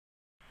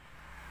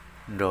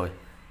Rồi,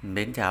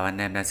 mến chào anh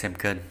em đang xem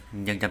kênh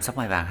Nhân chăm sóc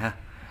mai vàng ha.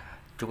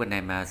 Chúc anh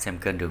em xem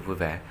kênh được vui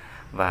vẻ.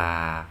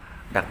 Và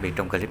đặc biệt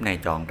trong clip này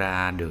chọn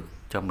ra được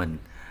cho mình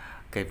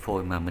cây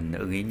phôi mà mình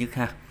ưng ý nhất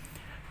ha.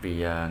 Vì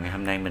ngày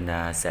hôm nay mình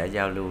sẽ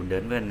giao lưu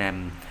đến với anh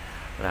em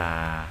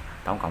là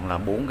tổng cộng là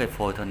 4 cây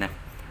phôi thôi nè.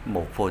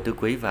 Một phôi tứ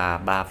quý và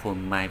 3 phôi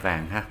mai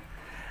vàng ha.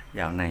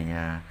 Dạo này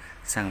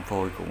săn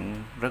phôi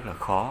cũng rất là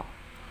khó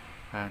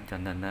ha, cho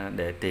nên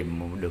để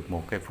tìm được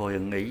một cây phôi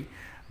ưng ý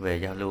về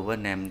giao lưu với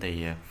anh em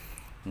thì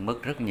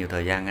mất rất nhiều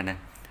thời gian anh em.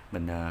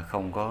 Mình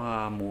không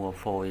có mua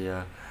phôi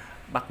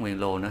bắt nguyên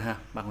lô nữa ha,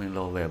 bắt nguyên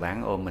lô về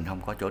bán ôm mình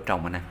không có chỗ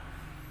trồng anh em.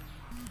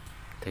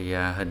 Thì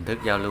hình thức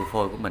giao lưu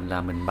phôi của mình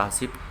là mình bao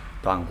ship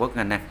toàn quốc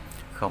anh em,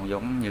 không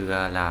giống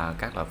như là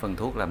các loại phân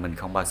thuốc là mình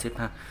không bao ship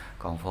ha,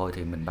 còn phôi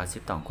thì mình bao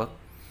ship toàn quốc.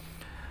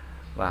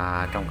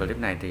 Và trong clip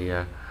này thì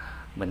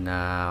mình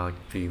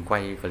vì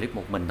quay clip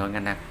một mình thôi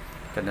anh em,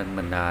 cho nên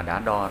mình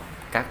đã đo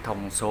các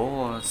thông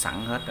số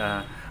sẵn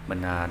hết,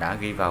 mình đã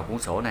ghi vào cuốn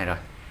sổ này rồi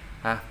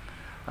ha.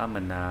 Đó,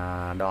 mình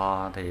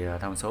đo thì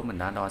thông số mình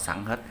đã đo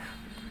sẵn hết,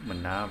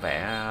 mình đã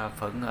vẽ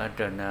phấn ở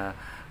trên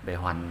bề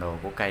hoành đồ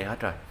của cây hết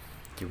rồi.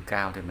 Chiều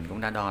cao thì mình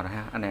cũng đã đo rồi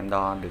ha, anh em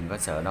đo đừng có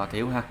sợ đo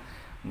thiếu ha.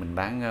 Mình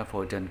bán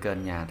phôi trên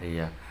kênh nhà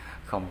thì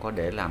không có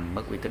để làm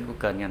mất uy tín của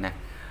kênh nha anh em.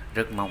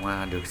 Rất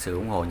mong được sự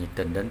ủng hộ nhiệt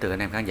tình đến từ anh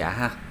em khán giả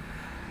ha.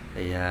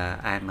 Thì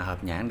ai mà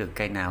hợp nhãn được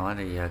cây nào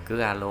thì cứ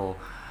alo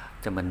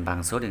cho mình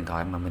bằng số điện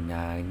thoại mà mình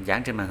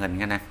dán trên màn hình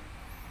nha anh em.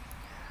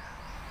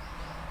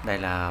 Đây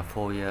là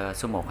phôi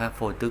số 1 ha,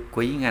 phôi tứ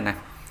quý nha nè.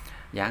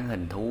 Dáng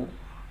hình thú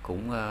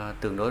cũng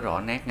tương đối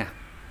rõ nét nha.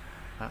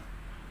 Đó.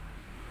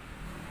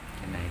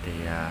 Cái này thì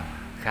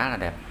khá là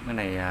đẹp. Cái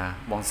này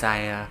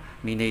bonsai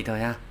mini thôi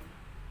ha.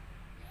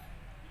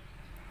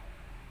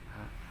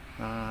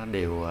 Nó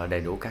đều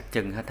đầy đủ các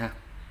chân hết ha.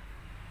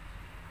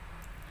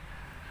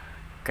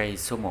 Cây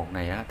số 1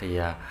 này thì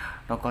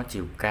nó có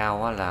chiều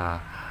cao là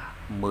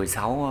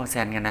 16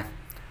 cm nha nè.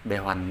 Bề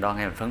hoành đo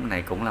ngay phấn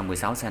này cũng là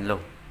 16 cm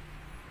luôn.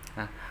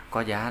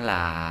 Có giá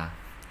là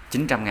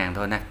 900.000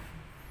 thôi nè.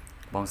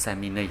 Bonsai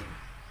mini.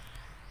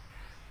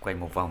 Quay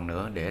một vòng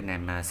nữa để anh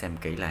em xem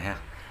kỹ lại ha.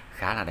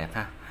 Khá là đẹp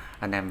ha.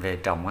 Anh em về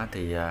trồng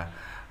thì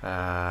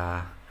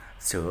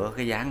sửa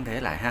cái dáng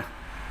thế lại ha.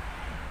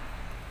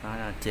 Nó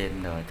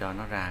trên rồi cho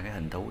nó ra cái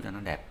hình thú cho nó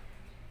đẹp.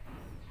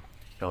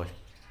 Rồi,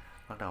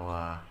 bắt đầu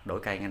đổi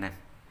cây nha anh em.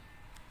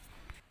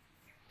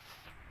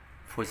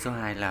 Phôi số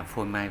 2 là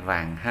phôi mai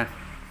vàng ha.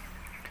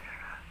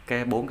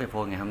 Cái 4 cây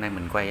phôi ngày hôm nay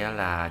mình quay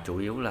là chủ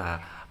yếu là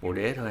bộ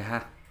đế thôi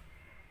ha.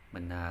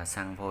 Mình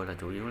săn phôi là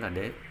chủ yếu là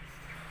đế.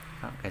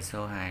 Đó, cây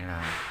số 2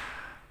 là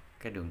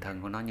cái đường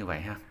thân của nó như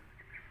vậy ha.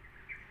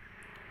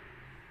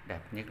 Đẹp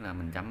nhất là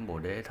mình chấm bộ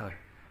đế thôi.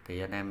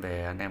 Thì anh em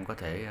về anh em có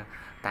thể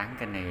tán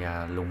cái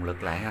này lùng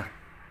lực lại ha.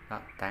 Đó,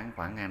 tán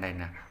khoảng ngang đây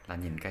nè là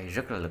nhìn cây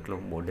rất là lực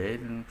luôn. Bộ đế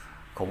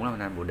khủng lắm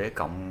anh, bộ đế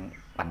cộng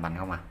bành bành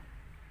không à.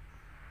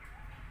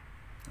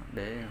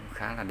 Đế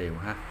khá là đều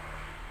ha.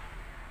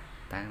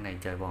 Tán này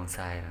chơi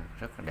bonsai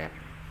rất là đẹp.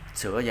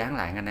 Sửa dán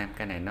lại anh em,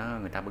 cái này nó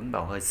người ta bứng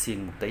bầu hơi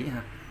xiên một tí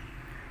ha.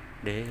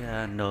 Để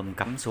nôm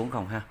cắm xuống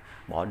không ha,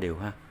 bỏ đều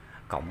ha.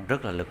 Cộng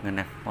rất là lực anh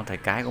em. Ngón tay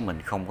cái của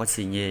mình không có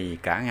xi nhê gì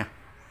cả nha.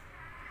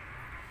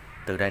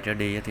 Từ đây trở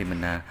đi thì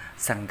mình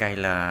săn cây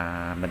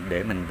là mình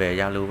để mình về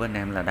giao lưu với anh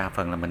em là đa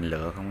phần là mình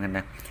lựa không anh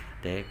em,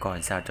 để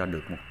coi sao cho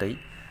được một tí.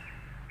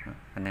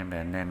 Anh em về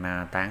anh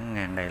em tán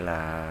ngang đây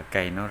là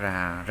cây nó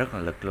ra rất là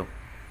lực luôn.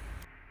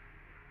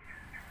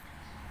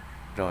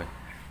 Rồi,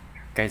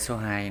 cây số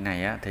 2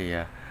 này thì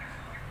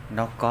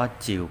nó có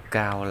chiều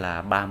cao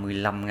là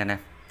 35 anh em,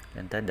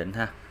 lên tới đỉnh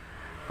ha.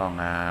 Còn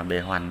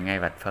bề hoành ngay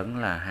vạch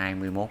phấn là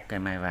 21 cây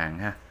mai vàng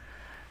ha.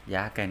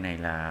 Giá cây này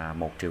là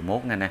 1,1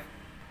 triệu anh em.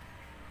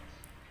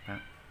 Đó,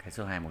 cây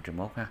số 2 1,1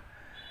 triệu ha.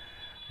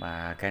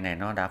 Và cây này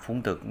nó đã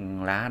phúng tược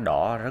lá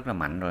đỏ rất là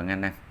mạnh rồi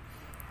anh em.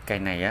 Cây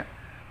này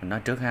mình nói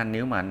trước ha,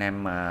 nếu mà anh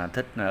em mà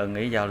thích ưng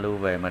ý giao lưu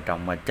về mà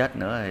trồng mà chết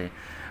nữa thì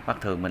bắt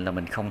thường mình là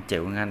mình không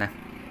chịu nha anh em.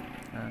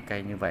 Đó,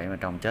 cây như vậy mà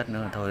trồng chết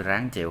nữa thôi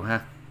ráng chịu ha.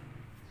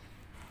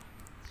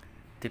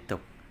 Tiếp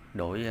tục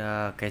đổi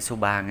cây số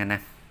 3 nha anh em.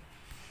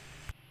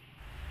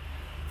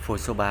 Phôi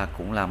số 3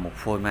 cũng là một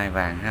phôi mai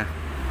vàng ha.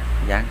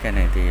 Dáng cây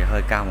này thì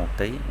hơi cao một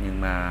tí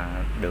nhưng mà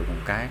được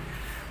một cái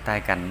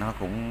tay cành nó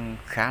cũng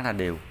khá là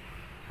đều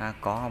ha,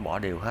 có bỏ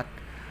đều hết.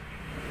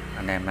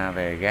 Anh em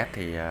về ghép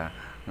thì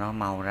nó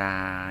mau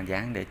ra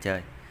dáng để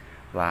chơi.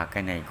 Và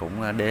cây này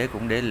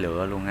cũng đế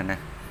lựa luôn anh em.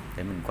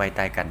 Để mình quay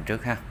tay cành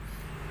trước ha.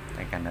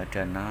 Tay cành ở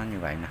trên nó như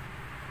vậy nè.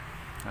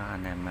 Đó,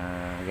 anh em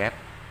ghép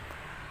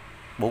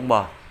 4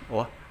 bo,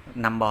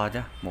 5 bo chứ,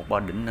 một bo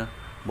đỉnh nữa,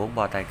 4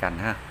 bo tay cành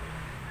ha.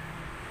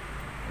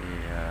 Thì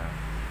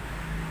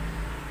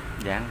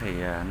dáng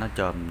thì nó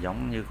chồm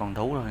giống như con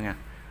thú thôi nha,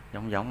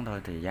 giống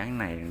thôi. Thì dáng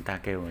này người ta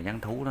kêu là dáng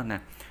thú đó nè,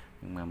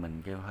 nhưng mà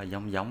mình kêu hơi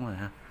giống rồi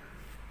ha.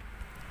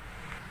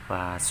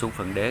 Và xuống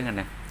phần đế này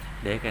nè,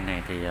 đế cây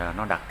này thì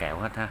nó đặt kẹo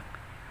hết ha,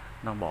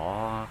 nó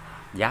bỏ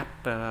giáp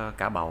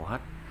cả bầu hết.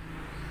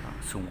 Đó,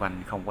 xung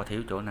quanh không có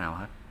thiếu chỗ nào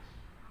hết.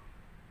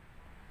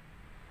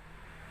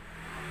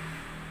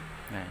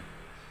 Đây.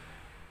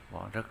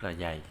 Vỏ rất là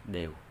dày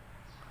đều.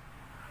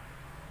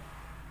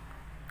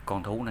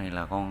 Con thú này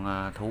là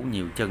con thú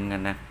nhiều chân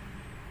anh em,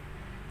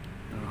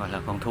 gọi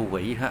là con thú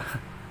quỷ đó.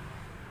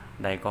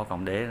 Đây có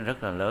cọng đế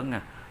rất là lớn nè,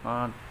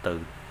 nó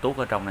từ tuốt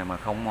ở trong này mà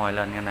không moi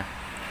lên nha nè,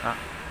 đó,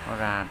 nó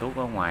ra tuốt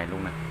ở ngoài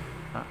luôn nè,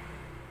 đó.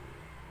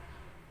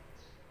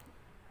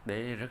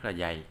 Đế rất là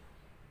dày.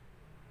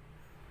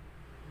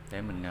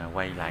 Để mình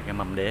quay lại cái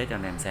mâm đế cho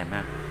anh em xem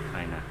ha.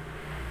 Đây nè,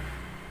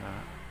 đó.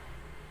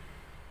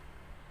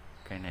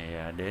 Cái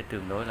này đế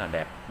tương đối là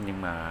đẹp,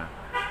 nhưng mà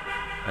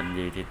hình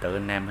gì thì tự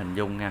anh em hình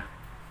dung nha.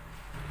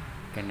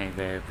 Cái này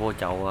về vô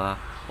chậu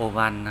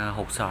oval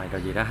hột xoài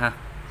rồi gì đó ha.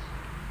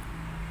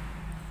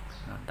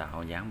 Đó,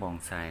 tạo dáng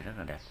bonsai rất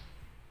là đẹp.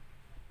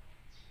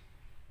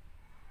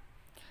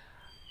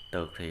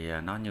 Tược thì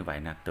nó như vậy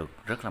nè,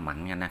 tược rất là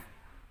mạnh nha nè,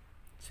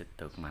 xịt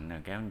tược mạnh nè,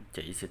 kéo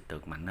chỉ xịt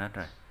tược mạnh hết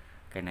rồi.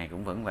 Cây này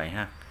cũng vẫn vậy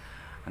ha.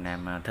 Anh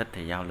em thích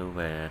thì giao lưu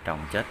về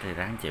trồng chết thì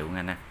ráng chịu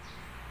nha nè,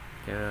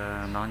 chứ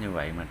nó như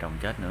vậy mà trồng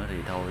chết nữa thì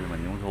thôi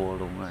mình cũng thua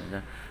luôn rồi đó.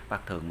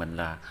 Bác thường mình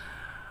là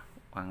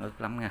oan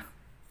ức lắm nha.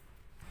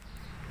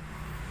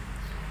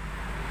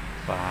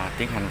 Và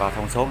tiến hành vào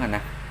thông số nha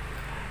nè.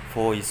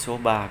 Phôi số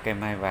 3 cây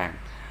mai vàng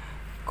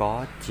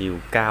có chiều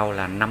cao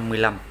là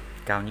 55,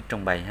 cao nhất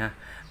trong bầy ha.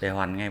 Bề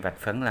hoành ngay vạch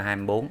phấn là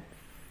 24.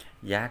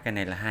 Giá cái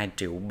này là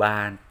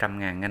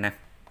 2.300.000 nha nè,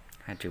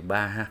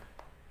 2.300.000 ha.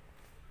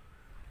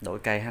 Đổi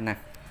cây ha nè.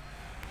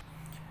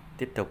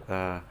 Tiếp tục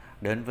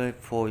đến với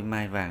phôi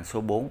mai vàng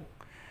số 4,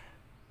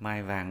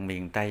 mai vàng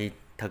miền Tây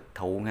thực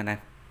thụ nha nè,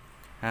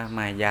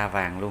 mai da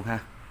vàng luôn ha.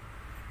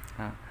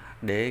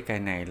 Đế cây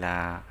này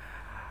là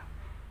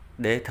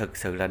đế thực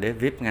sự là đế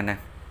VIP nha nè,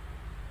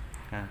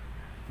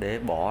 đế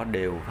bỏ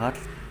đều hết.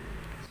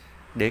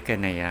 Đế cây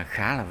này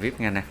khá là VIP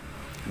nha nè,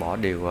 bỏ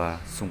đều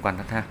xung quanh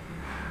hết ha.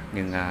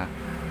 Nhưng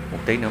một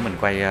tí nữa mình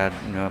quay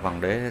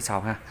vòng đế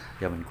sau ha.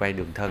 Giờ mình quay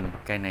đường thân.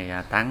 Cây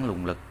này tán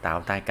lùng lực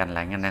tạo tay cành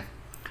lại nha nè.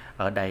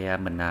 Ở đây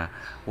mình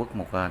quất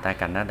một tay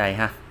cành ở đây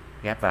ha,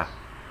 ghép vào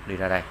đi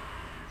ra đây.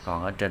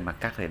 Còn ở trên mặt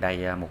cắt thì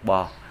đây một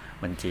bo,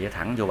 mình chỉ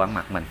thẳng vô bản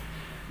mặt mình.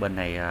 Bên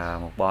này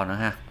một bo nữa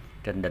ha.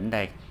 Trên đỉnh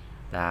đây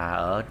là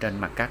ở trên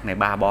mặt cắt này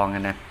 3 bo nha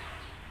nè.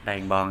 Đây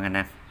 1 bo nha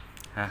nè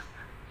ha.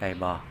 Đây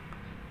bo,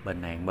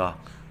 bên này 1 bo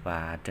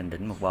và trên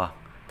đỉnh 1 bo,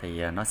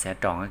 thì nó sẽ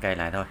tròn cái cây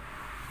lại thôi.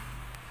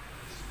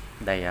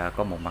 Đây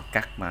có một mặt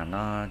cắt mà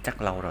nó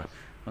chắc lâu rồi,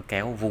 nó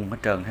kéo vung hết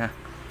trơn ha,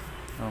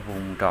 nó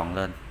vung tròn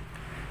lên.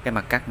 Cái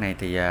mặt cắt này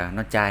thì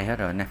nó chai hết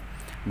rồi nè,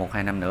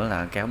 1-2 năm nữa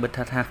là kéo bít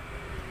hết ha.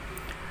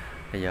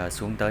 Bây giờ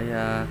xuống tới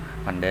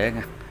hoành đế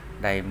nha.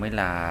 Đây mới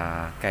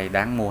là cây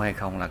đáng mua hay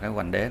không là cái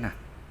hoành đế nè.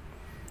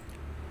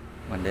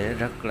 Hoành đế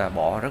rất là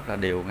bỏ rất là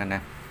đều nha nè,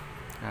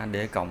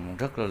 đế còng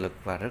rất là lực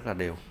và rất là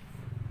đều.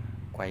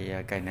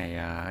 Quay cây này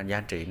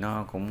giá trị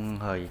nó cũng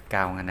hơi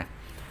cao nha nè,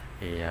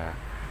 thì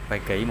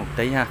quay kỹ một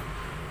tí ha,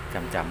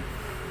 chậm chậm.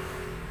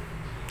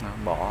 Nó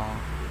bỏ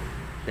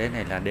đế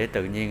này là đế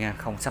tự nhiên nha,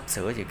 không sắp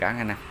sửa gì cả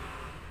nha nè.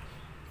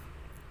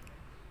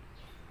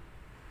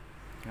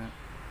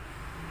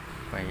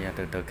 Quay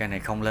từ từ, cây này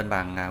không lên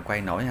bàn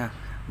quay nổi ha,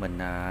 mình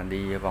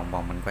đi vòng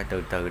vòng mình quay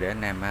từ từ để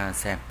anh em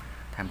xem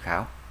tham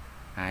khảo.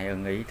 Ai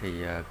ưng ý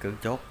thì cứ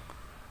chốt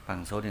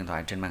bằng số điện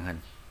thoại trên màn hình.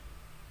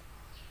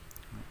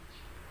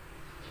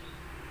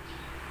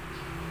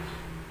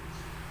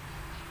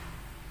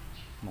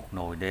 Một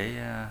nồi đế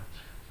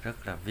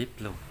rất là VIP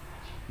luôn.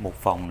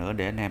 Một vòng nữa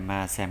để anh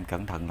em xem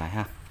cẩn thận lại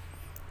ha,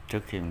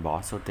 trước khi mình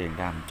bỏ số tiền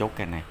ra mình chốt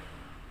cây này.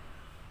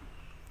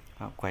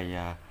 Đó, quay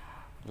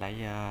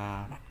lấy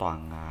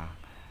toàn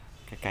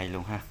cái cây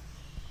luôn ha.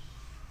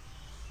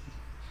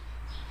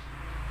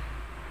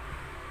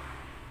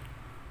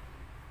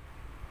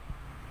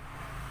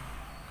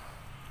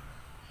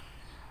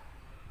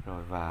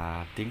 Rồi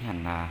và tiến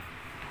hành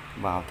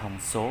vào thông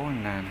số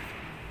nè.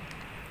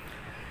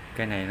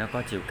 Cây này nó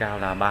có chiều cao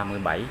là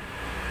 37,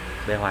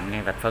 bề hoành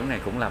ngay vạch phấn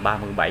này cũng là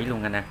 37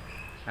 luôn anh em.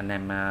 Anh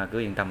em cứ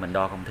yên tâm, mình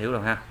đo không thiếu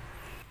đâu ha.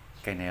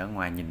 Cây này ở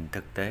ngoài nhìn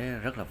thực tế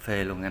rất là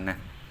phê luôn anh em.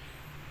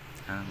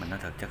 Mình nói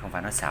thật chứ không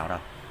phải nói xạo đâu.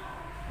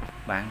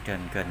 Bán trên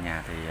kênh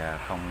nhà thì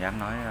không dám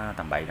nói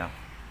tầm bậy đâu.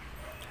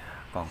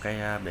 Còn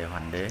cái bề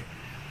hoành đế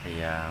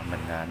thì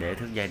mình để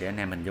thước dây để anh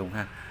em mình dung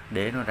ha.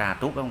 Đế nó ra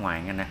tuốt ở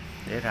ngoài nha nè,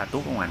 đế ra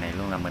tuốt ở ngoài này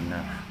luôn, là mình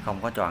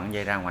không có chọn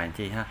dây ra ngoài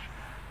chi ha.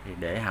 Thì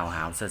để hào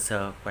hào sơ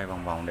sơ quay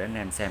vòng vòng để anh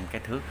em xem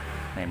cái thước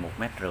này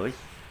 1,5 m.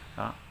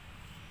 Đó,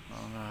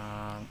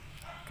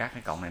 các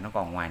cái cọng này nó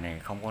còn ngoài này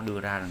không có đưa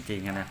ra làm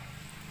chi nha nè.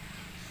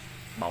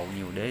 Bậu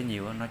nhiều đế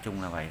nhiều đó, nói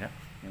chung là vậy đó.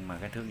 Nhưng mà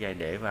cái thước dây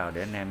để vào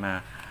để anh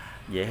em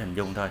dễ hình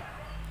dung thôi.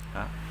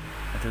 Đó,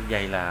 cái thước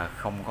dây là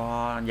không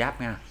có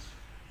giáp nha.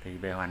 Thì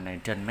bề hoành này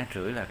trên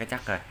 1,5 m là cái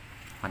chắc rồi,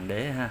 hoành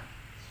đế ha.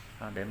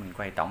 Đó, để mình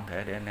quay tổng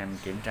thể để anh em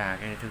kiểm tra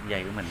cái thước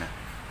dây của mình nè.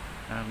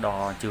 Nó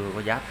đo chưa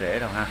có giáp rễ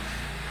đâu ha,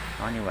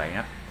 nó như vậy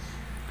đó.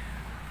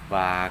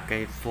 Và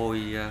cây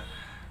phôi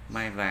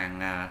mai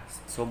vàng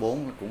số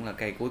 4 cũng là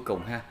cây cuối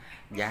cùng ha.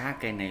 Giá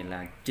cây này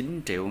là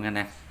 9 triệu nha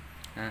nè.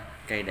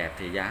 Cây đẹp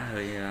thì giá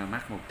hơi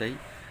mắc một tí,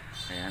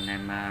 thì anh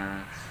em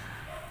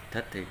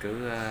thích thì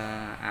cứ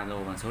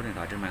alo bằng số điện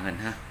thoại trên màn hình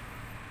ha.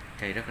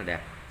 Cây rất là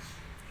đẹp.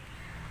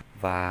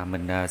 Và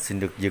mình xin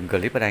được dừng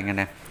clip ở đây anh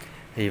em.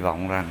 Hy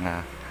vọng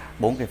rằng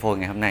 4 cây phôi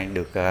ngày hôm nay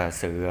được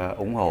sự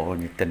ủng hộ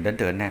nhiệt tình đến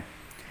từ anh em.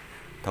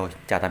 Thôi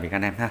chào tạm biệt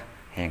anh em ha.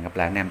 Hẹn gặp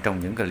lại anh em trong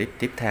những clip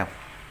tiếp theo.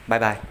 Bye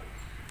bye.